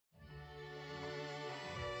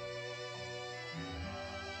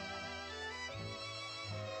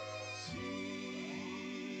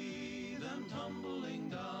tumbling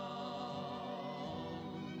down,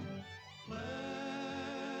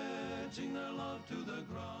 pledging their love to the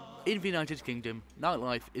ground. In the United Kingdom,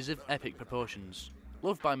 nightlife is of epic proportions,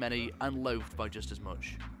 loved by many and loathed by just as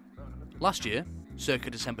much. Last year,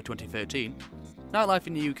 circa December 2013, nightlife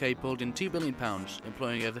in the UK pulled in £2 billion,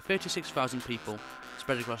 employing over 36,000 people,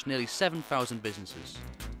 spread across nearly 7,000 businesses.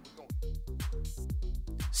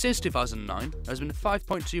 Since 2009, there has been a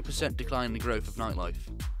 5.2% decline in the growth of nightlife.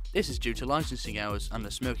 This is due to licensing hours and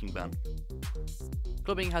a smoking ban.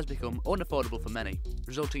 Clubbing has become unaffordable for many,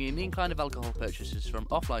 resulting in the incline of alcohol purchases from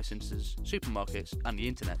off-licenses, supermarkets and the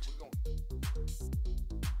internet.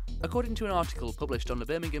 According to an article published on the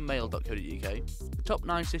birminghammail.co.uk, the top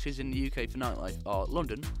 9 cities in the UK for nightlife are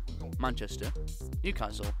London, Manchester,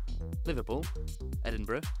 Newcastle, Liverpool,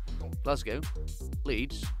 Edinburgh, Glasgow,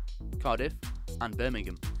 Leeds, Cardiff and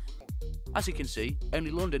Birmingham. As you can see,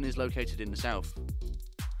 only London is located in the south.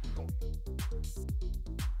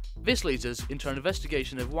 This leads us into an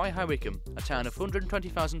investigation of why High Wycombe, a town of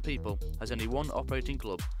 120,000 people, has only one operating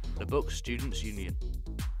club, the Bucks Students' Union.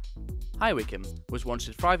 High Wycombe was once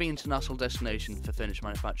a thriving international destination for furniture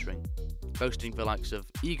manufacturing, boasting the likes of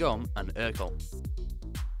Egon and Urkel.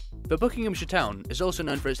 The Buckinghamshire town is also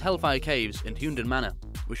known for its Hellfire Caves in Hughenden Manor,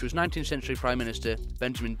 which was 19th century Prime Minister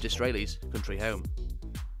Benjamin Disraeli's country home.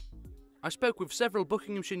 I spoke with several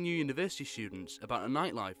Buckinghamshire New University students about a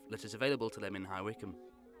nightlife that is available to them in High Wycombe.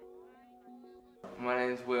 My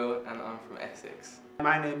name's Will and I'm from Essex.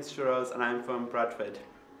 My name's Shiraz and I'm from Bradford.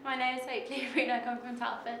 My name's Oakley and I come from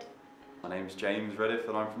Telford. My name's James Redif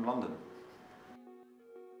and I'm from London.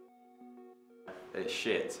 It's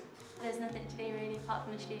shit. There's nothing to do really apart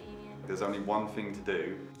from the student union. There's only one thing to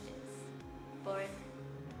do. It's boring.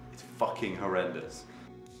 It's fucking horrendous.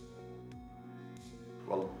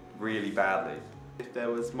 Well, really badly. If there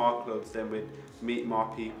was more clubs, then we'd meet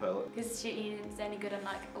more people. Because the student union is only good on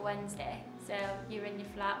like a Wednesday, so you're in your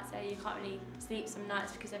flat, so you can't really sleep some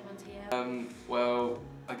nights because everyone's here. Well,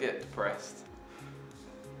 I get depressed.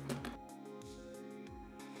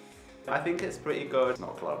 I think it's pretty good. It's not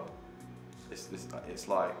a club. It's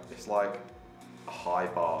like a high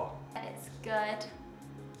bar. It's good,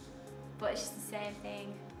 but it's just the same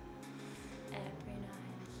thing every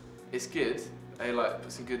night. It's good. They like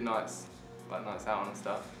put some good nights, like nights out and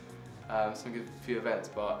stuff. Some good few events,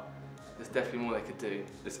 but there's definitely more they could do.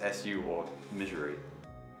 It's SU or misery.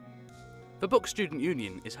 The Bucks Student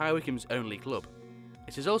Union is High Wycombe's only club.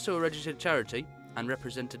 It is also a registered charity and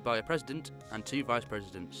represented by a president and 2 vice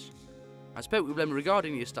presidents. I spoke with them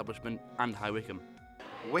regarding the establishment and High Wycombe.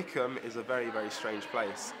 Wycombe is a very, very strange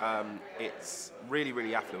place. It's really,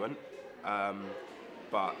 really affluent,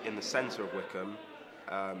 but in the centre of Wycombe,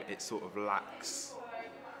 it sort of lacks,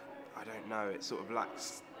 I don't know, it sort of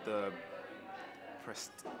lacks the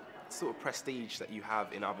sort of prestige that you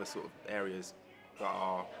have in other sort of areas that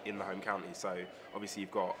are in the home county. So obviously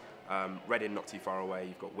you've got Reading not too far away,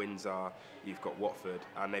 you've got Windsor, you've got Watford,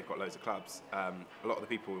 and they've got loads of clubs. A lot of the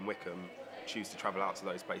people in Wycombe choose to travel out to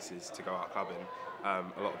those places to go out clubbing.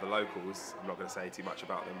 A lot of the locals, I'm not going to say too much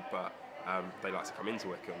about them, but they like to come into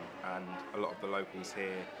Wycombe, and a lot of the locals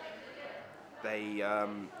here, they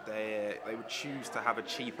would choose to have a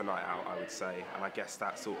cheaper night out, I would say, and I guess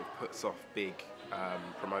that sort of puts off big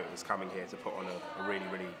promoters coming here to put on a really,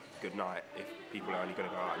 really good night if people are only going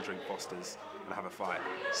to go out and drink Fosters and have a fight.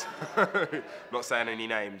 So, not saying any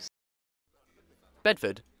names.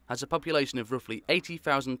 Bedford has a population of roughly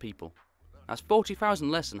 80,000 people. That's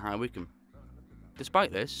 40,000 less than High Wycombe.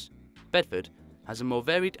 Despite this, Bedford has a more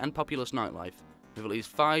varied and populous nightlife with at least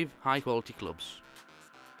 5 high-quality clubs.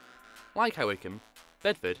 Like High Wycombe,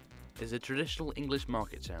 Bedford is a traditional English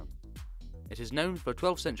market town. It is known for a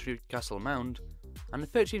 12th century castle mound and a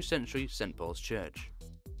 13th century St Paul's Church.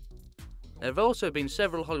 There have also been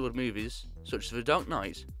several Hollywood movies, such as The Dark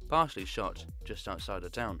Knight, partially shot just outside the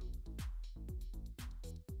town.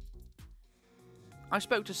 I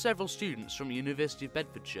spoke to several students from the University of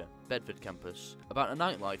Bedfordshire, Bedford campus, about a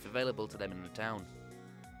nightlife available to them in the town.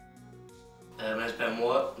 My name's Ben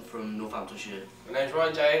Watt, I'm from Northamptonshire. My name's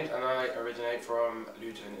Ryan James and I originate from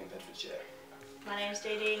Luton in Bedfordshire. My name's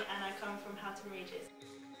Jodine and I come from Houghton Regis.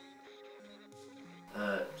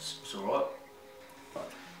 It's alright.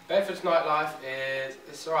 Bedford's nightlife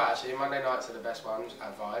it's alright actually. Monday nights are the best ones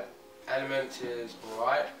at Vibe. Element is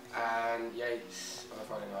alright, and Yates on a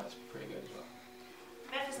Friday night is pretty good as well.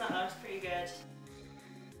 Bedford's nightlife's pretty good.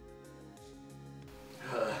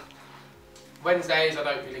 Wednesdays I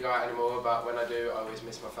don't really go out anymore, but when I do I always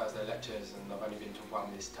miss my Thursday lectures, and I've only been to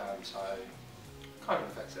one this term, so kind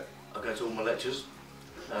of affects it. I go to all my lectures.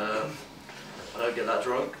 I don't get that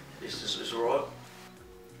drunk. It's alright.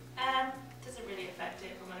 To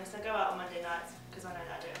effective. I'm honest. I go out on Monday nights because I know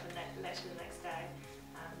that I don't have a lecture the next day,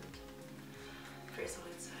 and pretty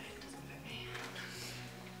solid, so it doesn't affect me.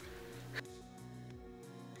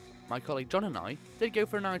 My colleague John and I did go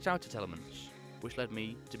for a night out at Elements, which led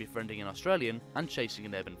me to befriending an Australian and chasing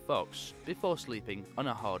an urban fox before sleeping on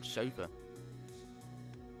a hard sofa.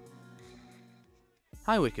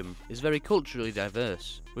 High Wycombe is very culturally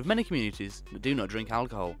diverse, with many communities that do not drink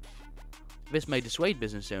alcohol. This may dissuade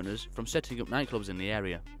business owners from setting up nightclubs in the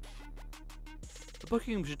area. The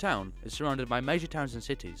Buckinghamshire town is surrounded by major towns and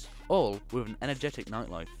cities, all with an energetic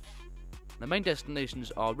nightlife. The main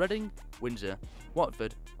destinations are Reading, Windsor,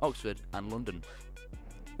 Watford, Oxford and London.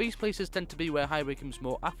 These places tend to be where High Wycombe's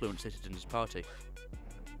more affluent citizens party,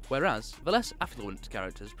 whereas the less affluent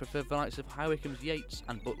characters prefer the likes of High Wycombe's Yates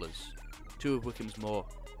and Butlers, two of Wycombe's more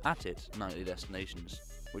at-it nightly destinations,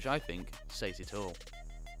 which I think says it all.